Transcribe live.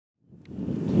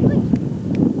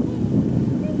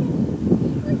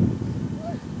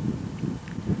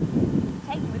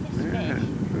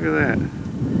at that.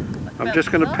 I'm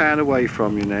just going to pan away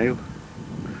from you now.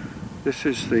 This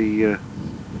is the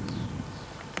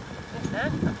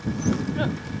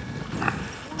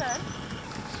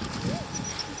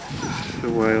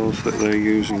whales that they're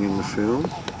using in the film.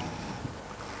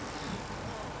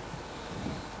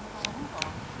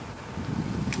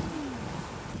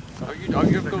 Are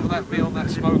you going to that me on that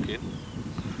smoking?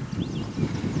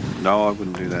 No, I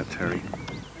wouldn't do that, Terry.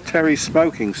 Terry's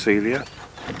smoking, Celia.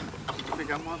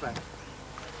 Pick up my bag.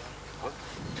 What?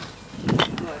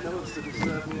 No one's to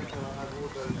disturb me.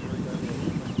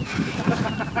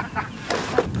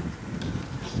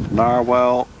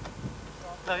 Narwhal.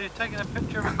 No, you're taking a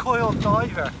picture of a coiled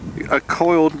diver. A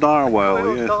coiled narwhal,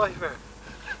 Coiled yeah. diver.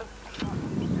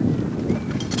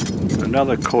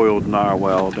 Another coiled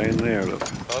narwhal down there, look.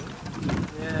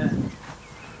 Yeah.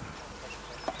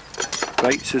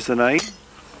 Bates is the name.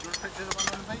 You got a picture of the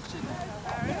one on the beach, isn't it?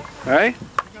 Hey? You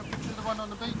got a picture of the one on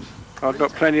the beach? I've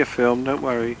got plenty of film, don't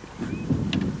worry.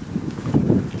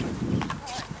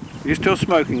 You still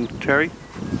smoking, Terry?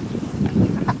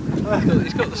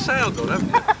 He's got the sound on, haven't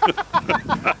you?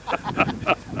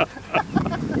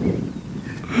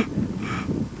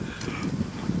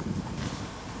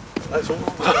 That's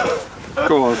all.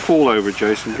 Go on, fall over,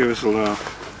 Jason, give us a laugh.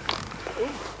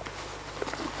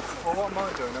 Well, what am I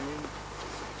doing? I mean,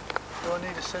 do I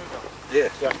need a suit on? Yeah.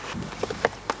 Yeah. I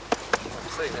can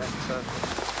see that, so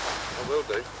I will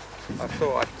do. I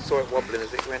thought I saw it wobbling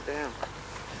as it went down.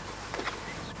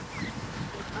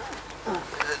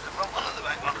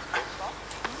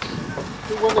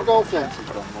 Who won the golf lessons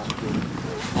on that?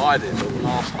 I did on the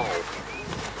last hole.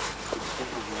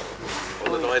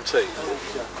 On the 19th.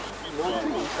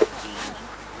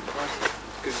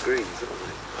 Good greens, aren't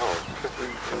they? Oh,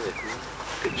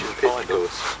 picture of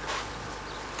course.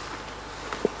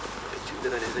 Did you do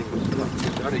anything?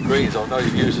 The only greens I know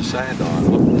you've used a sand iron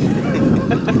on.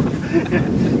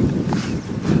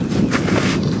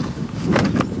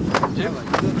 Jim?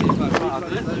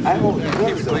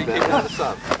 Keep out of the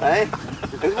sun. Eh?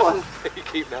 Who's what? You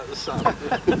keep out of the sun.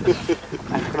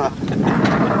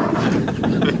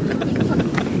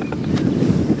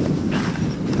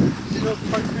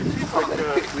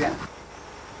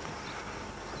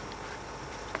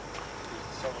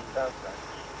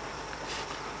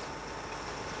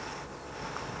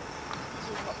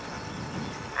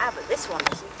 Ah, but this one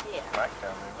isn't here.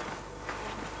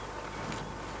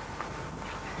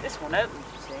 This one opens,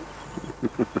 you see.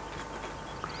 And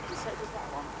so does that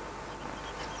one.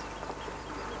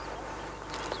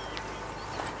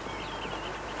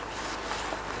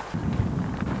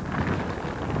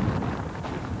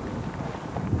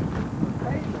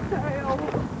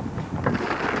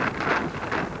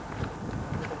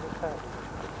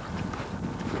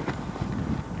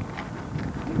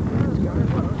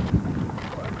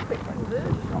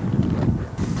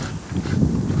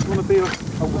 You want to be a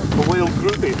whale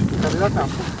groupie? Carry that down.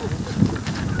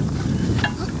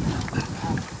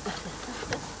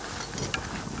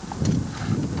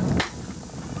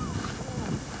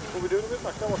 What are we doing with it,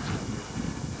 Mac? Come on.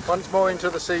 Once more into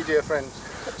the sea, dear friends.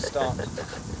 Start.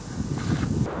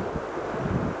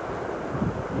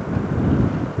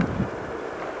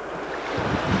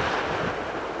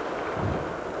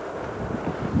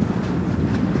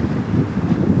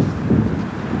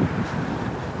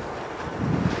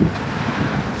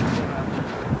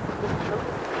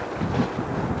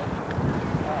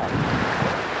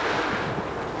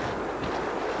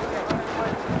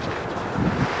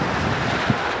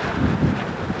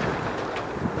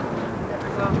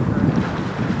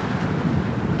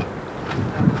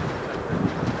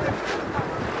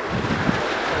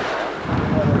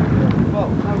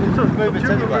 Move it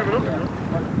anyway.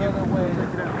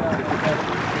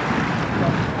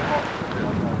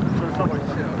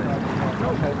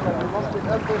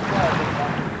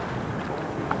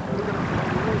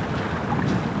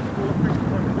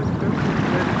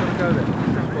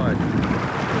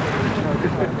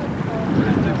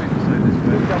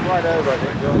 Come right over, I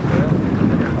think.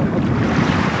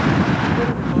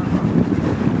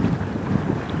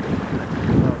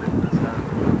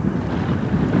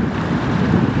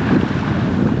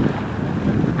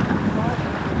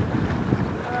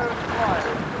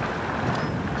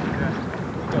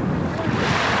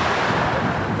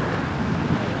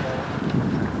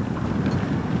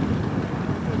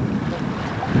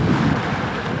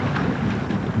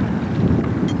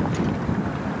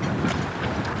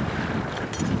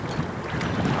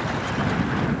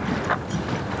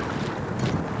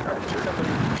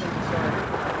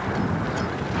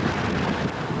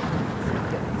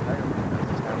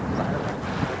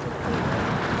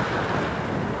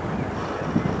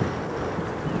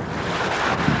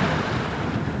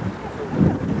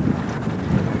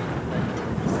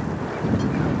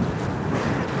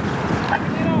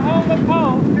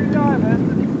 Oh, two divers.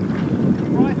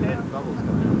 Right in.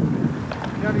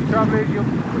 The only trouble is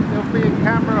they'll be in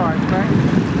camera, I expect.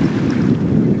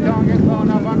 You can't get far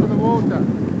enough under the water.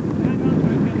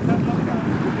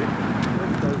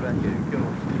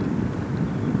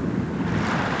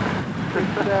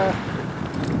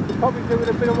 It's probably doing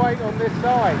a bit of weight on this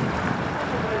side.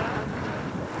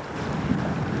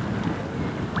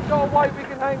 We've got a weight we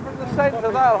can hang from the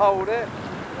centre, that'll hold it.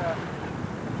 Yeah.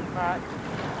 Max,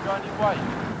 you got any weight?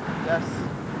 Yes.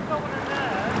 You've got one in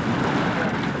there.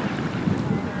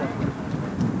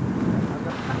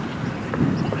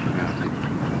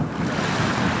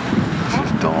 This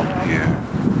is Don here.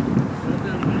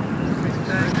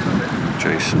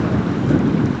 Jason.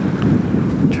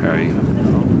 Terry.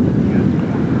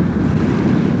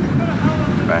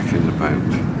 Back in the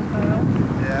boat.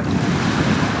 Yeah.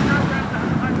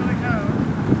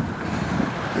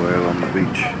 Well, on the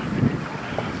beach.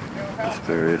 There's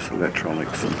various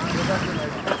electronics and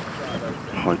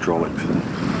hydraulics in it.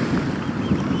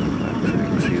 So you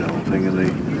can see the whole thing, and the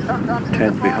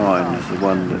tent behind is the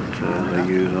one that they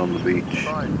use on the beach,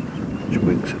 which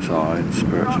winks its eye and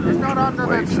spurts water,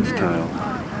 waves its tail,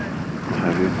 what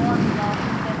have you.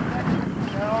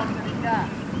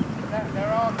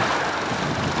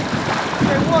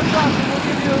 Okay, what's up? We'll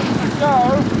give you a go.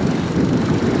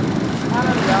 And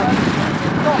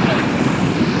stop it.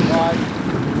 Right.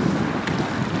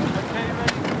 Okay,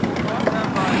 ready?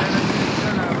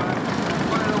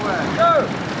 Go!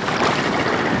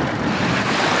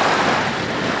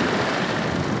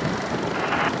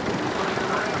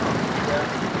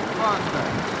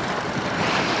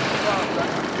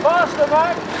 Faster,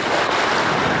 Mike!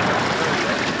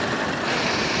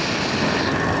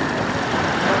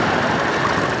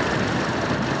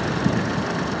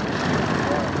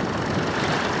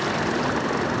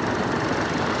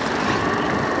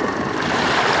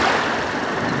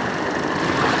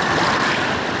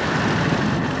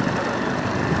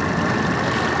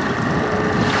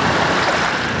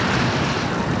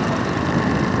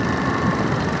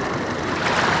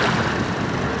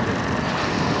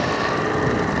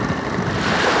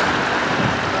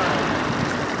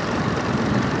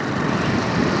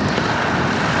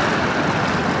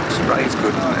 Spray's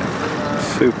good, isn't it?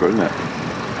 Super, isn't it?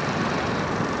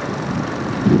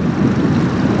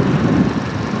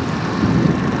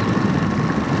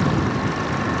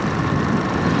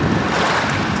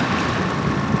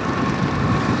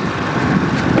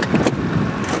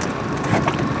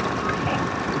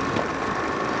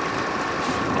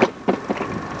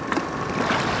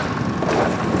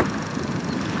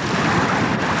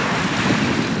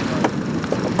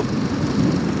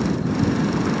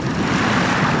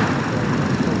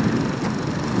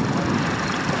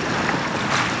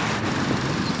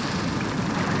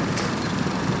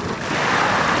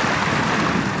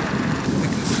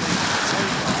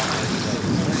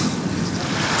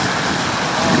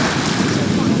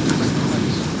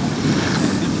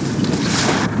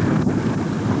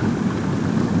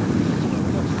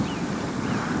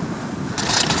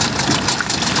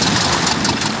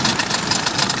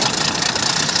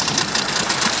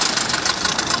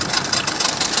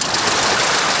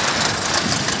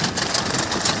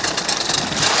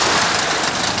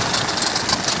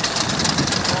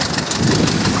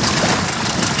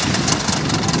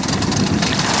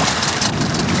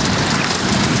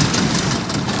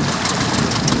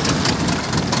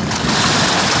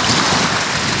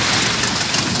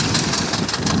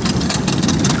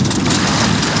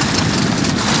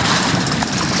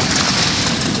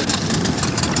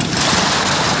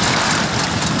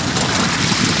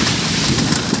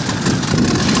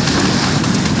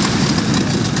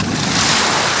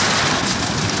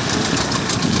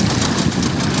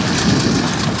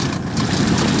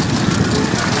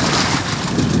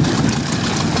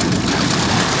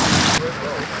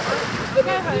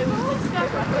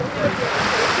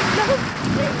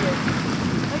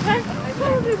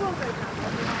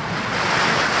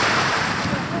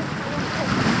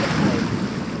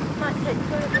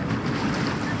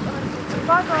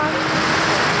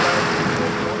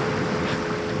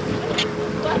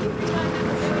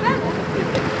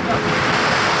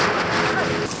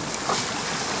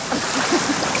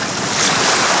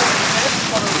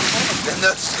 The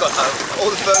nurse has gone home. All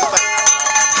the birds back.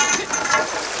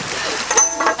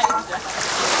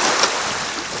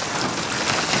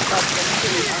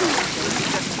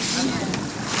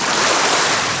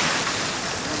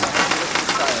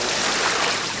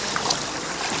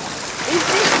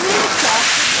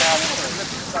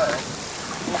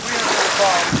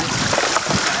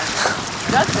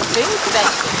 That's the thing,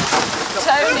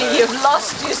 Tony, you've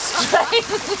lost your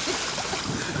strength.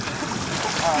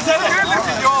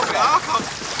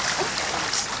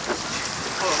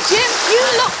 Jim, you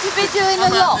look to be doing a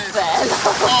lot there.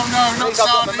 Oh no, not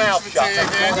sardines fatigue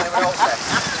again.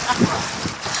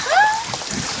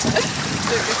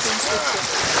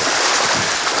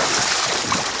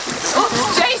 Oh,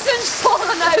 Jason's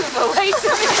fallen over. Wait a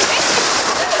minute.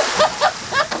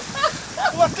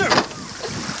 What do?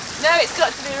 No, it's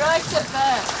got to be right up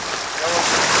there.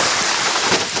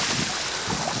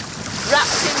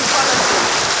 Wrapped in policy.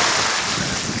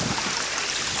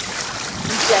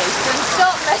 Jason,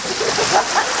 stop messing with that.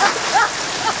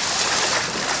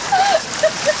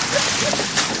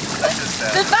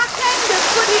 The back end has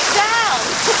put it down.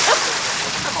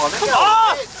 Come on, let's go.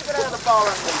 Ah! Get out of the bar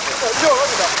and leave it. Sure,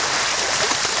 look at that.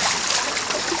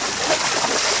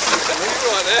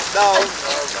 Right there. No.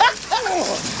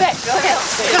 Beck, go help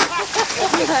me.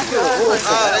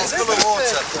 Oh, it's full of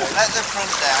water. Let the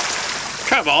front down.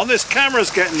 Come on, this camera's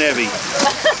getting heavy.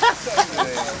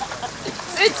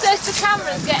 It says the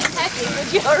camera's getting heavy,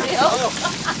 but you hurry up.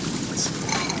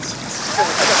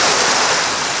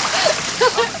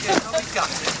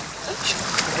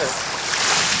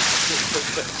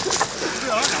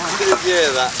 Did you hear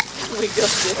that? We got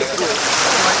it.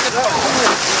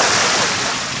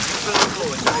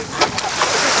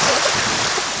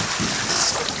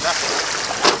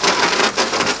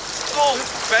 Oh,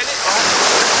 Bennett.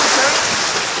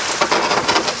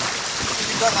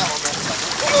 You got that one then?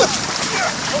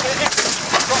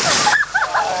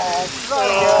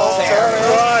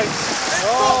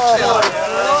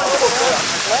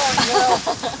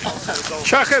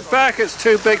 Chuck it back, it's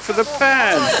too big for the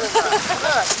pan. You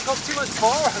got too much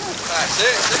more. That's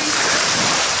it.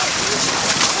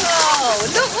 Oh,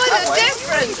 look what a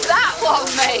difference that one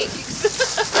makes.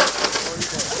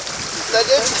 They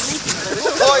didn't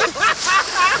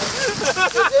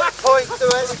point to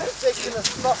any particular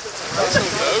spot.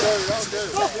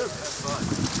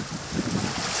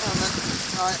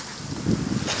 Right.